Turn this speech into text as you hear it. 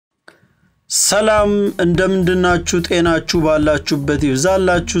ሰላም እንደምንድናችሁ ጤናችሁ ባላችሁበት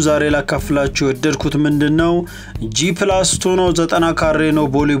ይብዛላችሁ ዛሬ ላካፍላችሁ ወደድኩት ምንድነው G+2 ነው 90 ካሬ ነው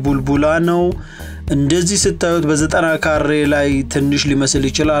ቦሌ ቡልቡላ ነው እንደዚህ ስታዩት በ90 ካሬ ላይ ትንሽ ሊመስል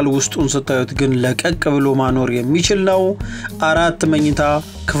ይችላል ውስጡን ስታዩት ግን ለቀቅ ብሎ ማኖር የሚችል ነው አራት መኝታ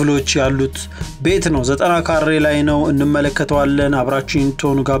ክፍሎች ያሉት ቤት ነው 90 ካሬ ላይ ነው እንመለከተዋለን አብራችሁን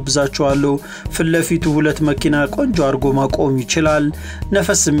ቶኑ ጋብዛችኋለሁ ፍለፊቱ ሁለት መኪና ቆንጆ አርጎ ማቆም ይችላል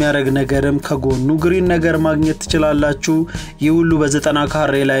ነፈስ የሚያረግ ነገርም ከጎኑ ግሪን ነገር ማግኘት ትችላላችሁ ይሁሉ በ90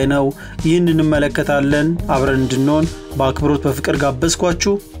 ካሬ ላይ ነው ይህን እንመለከታለን አብረን እንድንሆን በአክብሮት በፍቅር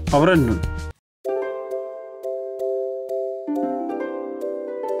ጋበዝኳችሁ አብረን ነው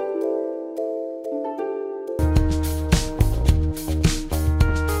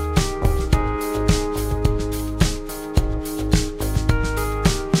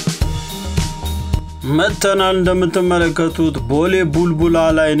መተናል እንደምትመለከቱት ቦሌ ቡልቡላ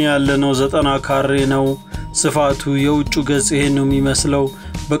ላይ ነው ያለነው 90 ካሬ ነው ስፋቱ የውጭ ገጽ ይሄን ነው የሚመስለው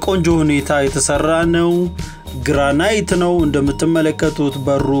በቆንጆ ሁኔታ የተሰራ ነው ግራናይት ነው እንደምትመለከቱት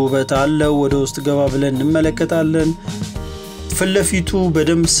በሩ በታለው ወደ ውስጥ ገባ ብለን እንመለከታለን ፍለፊቱ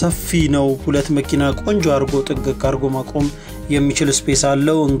በደም ሰፊ ነው ሁለት መኪና ቆንጆ አርጎ ጥንቅቅ አርጎ ማቆም የሚችል ስፔስ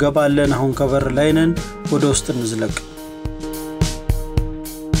አለው እንገባለን አሁን ከበር ላይ ነን ወደ ውስጥ እንዝለቅ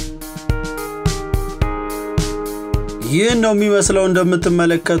ይህ ነው የሚመስለው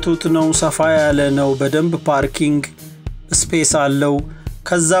እንደምትመለከቱት ነው ሰፋ ያለ ነው በደንብ ፓርኪንግ ስፔስ አለው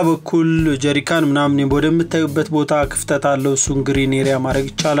ከዛ በኩል ጀሪካን ምናምን ወደምታዩበት ቦታ ክፍተት አለው እሱን ግሪን ኤሪያ ማድረግ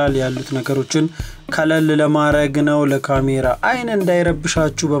ይቻላል ያሉት ነገሮችን ከለል ለማድረግ ነው ለካሜራ አይን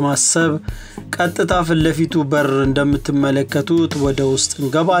እንዳይረብሻችሁ በማሰብ ቀጥታ ፍለፊቱ በር እንደምትመለከቱት ወደ ውስጥ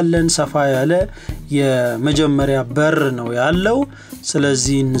እንገባለን ሰፋ ያለ የመጀመሪያ በር ነው ያለው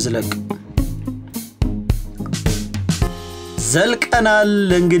ስለዚህ እንዝለቅ ዘልቀናል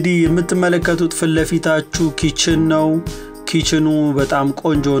እንግዲህ የምትመለከቱት ፍለፊታችሁ ኪችን ነው ኪችኑ በጣም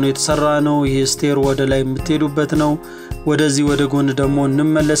ቆንጆ ነው የተሰራ ነው ይሄ ስቴር ወደ ላይ የምትሄዱበት ነው ወደዚህ ወደ ጎን ደግሞ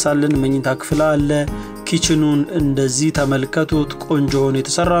እንመለሳለን መኝታ ክፍል አለ ኪችኑን እንደዚህ ተመልከቱት ቆንጆ ነው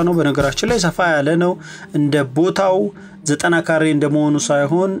የተሰራ ነው በነገራችን ላይ ሰፋ ያለ ነው እንደ ቦታው 90 ካሬ እንደመሆኑ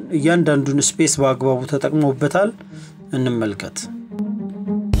ሳይሆን እያንዳንዱን ስፔስ በአግባቡ ተጠቅመውበታል እንመልከት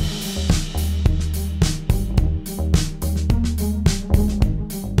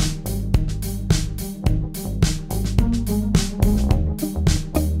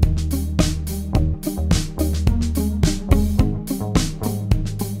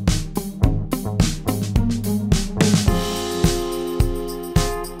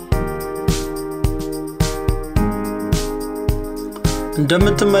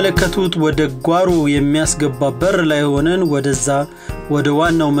እንደምትመለከቱት ወደ ጓሮ የሚያስገባ በር ላይ ሆነን ወደዛ ወደ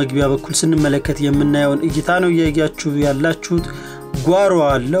ዋናው መግቢያ በኩል ስንመለከት የምናየውን እይታ ነው ያያችሁ ያላችሁት ጓሮ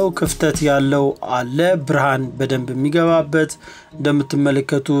አለው ክፍተት ያለው አለ ብርሃን በደንብ የሚገባበት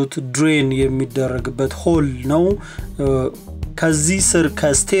እንደምትመለከቱት ድሬን የሚደረግበት ሆል ነው ከዚህ ስር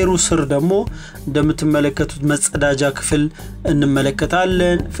ከስቴሩ ስር ደግሞ እንደምትመለከቱት መጸዳጃ ክፍል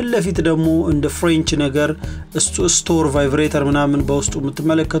እንመለከታለን ፍለፊት ደግሞ እንደ ፍሬንች ነገር ስቶር ቫይብሬተር ምናምን በውስጡ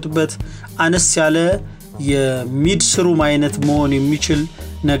የምትመለከቱበት አነስ ያለ የሚድ ስሩም አይነት መሆን የሚችል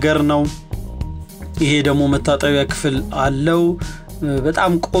ነገር ነው ይሄ ደግሞ መታጠቢያ ክፍል አለው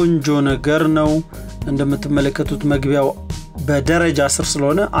በጣም ቆንጆ ነገር ነው እንደምትመለከቱት መግቢያው በደረጃ ስር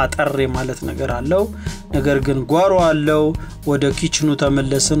ስለሆነ አጠሬ ማለት ነገር አለው ነገር ግን ጓሮ አለው ወደ ኪችኑ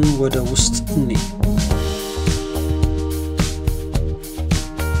ተመለስን ወደ ውስጥ እኔ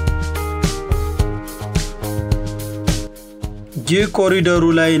ኮሪደሩ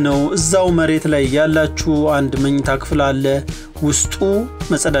ላይ ነው እዛው መሬት ላይ ያላችሁ አንድ መኝታ ክፍል አለ ውስጡ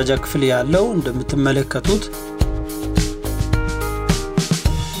መጸዳጃ ክፍል ያለው እንደምትመለከቱት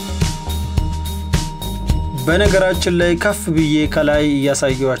በነገራችን ላይ ከፍ ብዬ ከላይ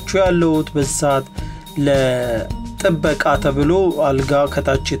ያሳያችሁ ያለውት በዛት ለጥበቃ ተብሎ አልጋ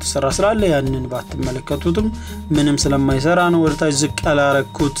ከታች የተሰራ ስላለ ያንን ባትመለከቱትም ምንም ስለማይሰራ ነው ወደታች ዝቅ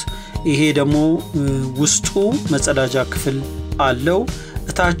ያላረኩት ይሄ ደግሞ ውስጡ መጸዳጃ ክፍል አለው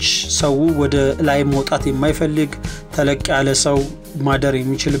እታች ሰው ወደ ላይ መውጣት የማይፈልግ ተለቅ ያለ ሰው ማደር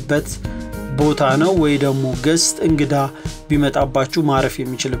የሚችልበት ቦታ ነው ወይ ደግሞ ገስት እንግዳ ቢመጣባችሁ ማረፍ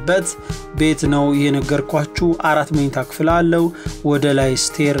የሚችልበት ቤት ነው የነገርኳችሁ አራት መኝታ ክፍል አለው ወደ ላይ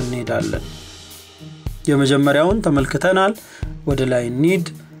ስቴር እንሄዳለን የመጀመሪያውን ተመልክተናል ወደ ላይ እንሂድ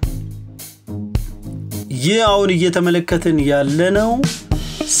አሁን እየተመለከትን ያለነው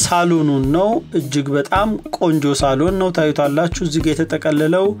ሳሎኑን ነው እጅግ በጣም ቆንጆ ሳሎን ነው ታዩታላችሁ እዚህ ጋር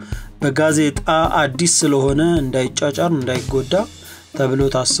የተጠቀለለው በጋዜጣ አዲስ ስለሆነ እንዳይጫጫር እንዳይጎዳ ተብሎ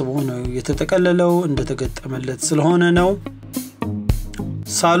ታስቦ ነው የተጠቀለለው እንደተገጠመለት ስለሆነ ነው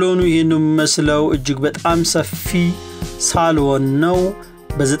ሳሎኑ ይሄንን መስለው እጅግ በጣም ሰፊ ሳሎን ነው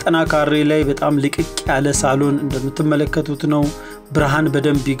በ90 ካሬ ላይ በጣም ልቅቅ ያለ ሳሎን እንደምትመለከቱት ነው ብርሃን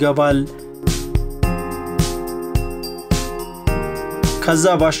በደንብ ይገባል ከዛ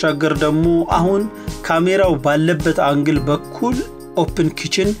ባሻገር ደግሞ አሁን ካሜራው ባለበት አንግል በኩል ኦፕን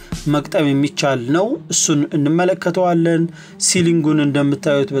ኪችን መቅጠም የሚቻል ነው እሱን እንመለከተዋለን ሲሊንጉን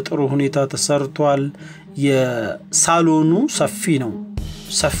እንደምታዩት በጥሩ ሁኔታ ተሰርቷል የሳሎኑ ሰፊ ነው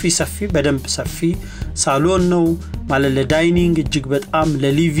ሰፊ በደንብ ሰፊ ሳሎን ነው ማለት ለዳይኒንግ እጅግ በጣም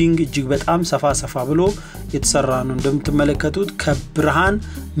ለሊቪንግ እጅግ በጣም ሰፋ ብሎ የተሰራ ነው እንደምትመለከቱት ከብርሃን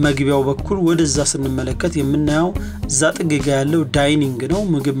መግቢያው በኩል ወደዛ ስንመለከት የምናየው ዛጥገጋ ያለው ዳይኒንግ ነው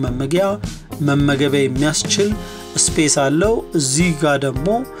ምግብ መመገቢያ የሚያስችል ስፔስ አለው እዚህ ጋር ደግሞ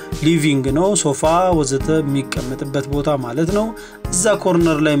ሊቪንግ ነው ሶፋ ወዘተ የሚቀመጥበት ቦታ ማለት ነው እዛ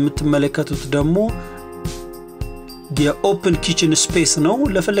ኮርነር ላይ የምትመለከቱት ደግሞ የኦፕን ኪችን ስፔስ ነው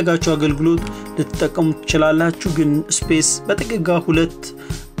ለፈለጋችሁ አገልግሎት ልትጠቀሙ ትችላላችሁ ግን ስፔስ በጥቅጋ ሁለት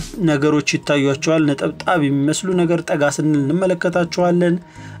ነገሮች ይታያቸዋል ነጠብጣብ የሚመስሉ ነገር ጠጋ ስንል እንመለከታቸዋለን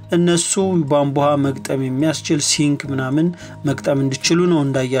እነሱ ባምቧ መግጠም የሚያስችል ሲንክ ምናምን መግጠም እንዲችሉ ነው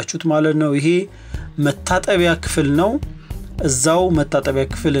እንዳያችሁት ማለት ነው ይሄ መታጠቢያ ክፍል ነው እዛው መታጠቢያ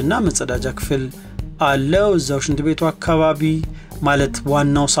ክፍልና መጸዳጃ ክፍል አለው እዛው ሽንት ቤቱ አካባቢ ማለት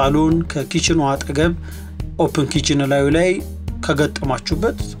ዋናው ሳሎን ከኪችኑ አጠገብ ኦፕን ኪችን ላይ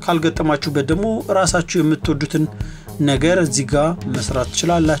ከገጠማችሁበት ካልገጠማችሁበት ደግሞ ራሳችሁ የምትወዱትን ነገር እዚህ ጋር መስራት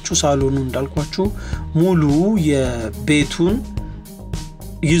ትችላላችሁ ሳሎኑ እንዳልኳችሁ ሙሉ የቤቱን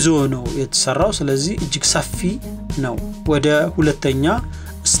ይዞ ነው የተሰራው ስለዚህ እጅግ ሰፊ ነው ወደ ሁለተኛ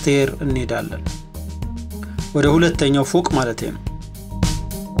ስቴር እንሄዳለን ወደ ሁለተኛው ፎቅ ማለት ነው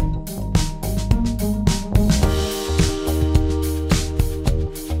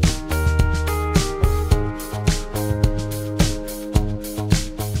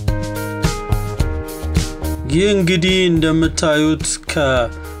ይህ እንግዲህ እንደምታዩት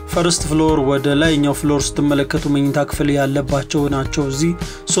ከፈርስት ፍሎር ወደ ላይኛው ፍሎር ስትመለከቱ መኝታ ክፍል ያለባቸው ናቸው እዚህ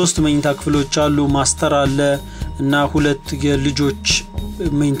 3 መኝታ ክፍሎች አሉ ማስተር አለ እና 2 የልጆች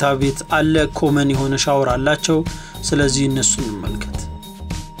መኝታ ቤት አለ ኮመን የሆነ ሻወር አላቸው ስለዚህ እነሱን እንመልከት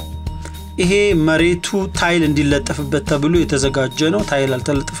ይሄ መሬቱ ታይል እንዲለጠፍበት ተብሎ የተዘጋጀ ነው ታይል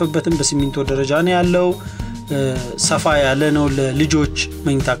አልተለጠፈበትም በሲሚንቶ ደረጃ ነው ያለው ሰፋ ያለ ነው ለልጆች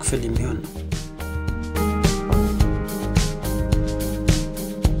መኝታ ክፍል የሚሆን ነው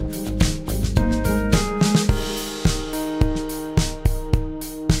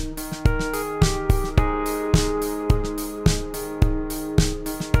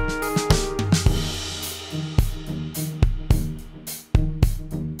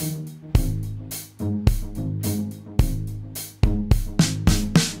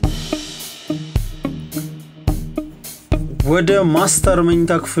ወደ ማስተር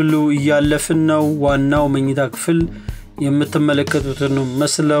መኝታ ክፍሉ ያለፍን ነው ዋናው መኝታ ክፍል የምትመለከቱት ነው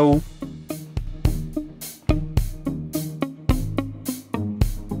መስለው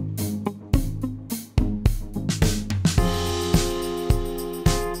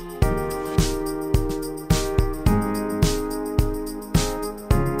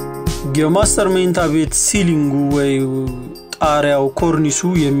የማስተር መኝታ ቤት ሲሊንጉ ወይ ጣሪያው ኮርኒሱ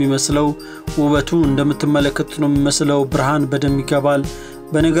የሚመስለው ውበቱ እንደምትመለከቱት ነው የሚመስለው ብርሃን በደም ይገባል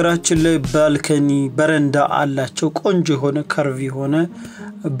በነገራችን ላይ ባልከኒ በረንዳ አላቸው ቆንጆ ሆነ ከርቪ ሆነ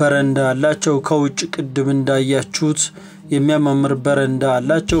በረንዳ አላቸው ከውጭ ቅድም እንዳያችሁት የሚያማምር በረንዳ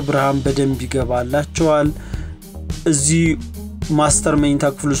አላቸው ብርሃን በደም ይገባላቸዋል እዚህ ማስተር መኝታ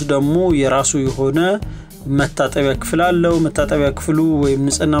ክፍሉ ደግሞ የራሱ የሆነ መታጠቢያ ክፍል አለው መታጠቢያ ክፍሉ ወይም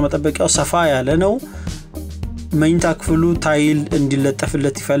ንጽህና መጠበቂያው ሰፋ ያለ ነው መኝታ ክፍሉ ታይል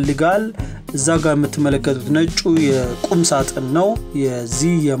እንዲለጠፍለት ይፈልጋል እዛ ጋር የምትመለከቱት ነጩ የቁም ሳጥን ነው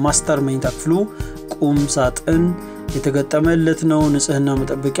የዚህ የማስተር መኝታ ክፍሉ ቁም ሳጥን የተገጠመለት ነው ንጽህና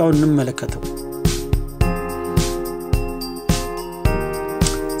መጠበቂያው እንመለከተው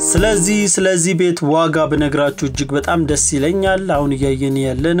ስለዚህ ቤት ዋጋ በነግራችሁ እጅግ በጣም ደስ ይለኛል አሁን ያየን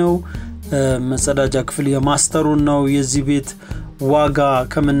ያለነው መጸዳጃ ክፍል የማስተሩ ነው የዚህ ቤት ዋጋ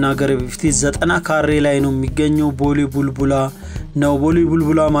ከመናገር በፊት 90 ካሬ ላይ ነው የሚገኘው ቦሌ ቡልቡላ ነው ቦሌ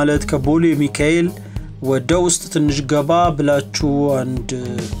ቡልቡላ ማለት ከቦሌ ሚካኤል ወደ ውስጥ ትንሽ ገባ ብላችሁ አንድ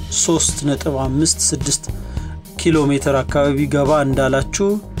 3.56 ኪሎ ሜትር አካባቢ ገባ እንዳላችሁ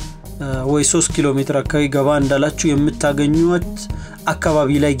ወይ 3 ኪሎ ሜትር አካባቢ ገባ እንዳላችሁ የምታገኙት አካባቢ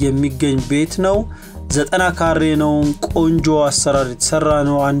ላይ የሚገኝ ቤት ነው 90 ካሬ ነው ቆንጆ አሰራር የተሰራ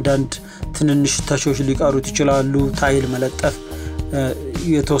ነው አንዳንድ ትንንሽ ተሾች ሊቀሩት ይችላሉ ታይል መለጠፍ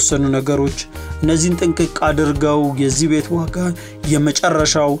የተወሰኑ ነገሮች እነዚህን ጥንቅቅ አድርገው የዚህ ቤት ዋጋ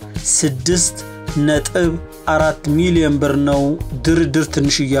የመጨረሻው 6.2 4 ሚሊዮን ብር ነው ድርድር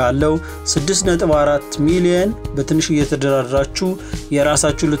ትንሽዬ ያለው 6.4 ሚሊዮን በትንሽዬ ተደራድራችሁ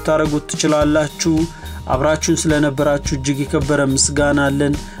የራሳችሁ ልታረጉት ትችላላችሁ አብራችሁን ስለነበራችሁ እጅግ የከበረ ምስጋና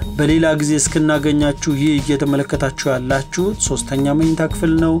አለን በሌላ ጊዜ እስክናገኛችሁ ይህ እየተመለከታችሁ ያላችሁ ሶስተኛ መኝታ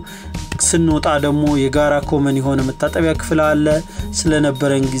ክፍል ነው ስንወጣ ደግሞ የጋራ ኮመን የሆነ መታጠቢያ ክፍል አለ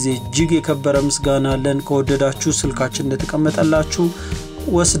ስለነበረን ጊዜ እጅግ የከበረ ምስጋና አለን ከወደዳችሁ ስልካችን እንደተቀመጠላችሁ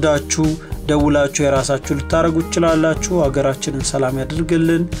ወስዳችሁ ደውላችሁ የራሳችሁ ልታረጉት ትችላላችሁ ሀገራችንን ሰላም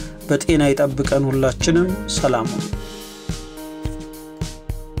ያድርግልን በጤና ይጠብቀን ሁላችንም ሰላም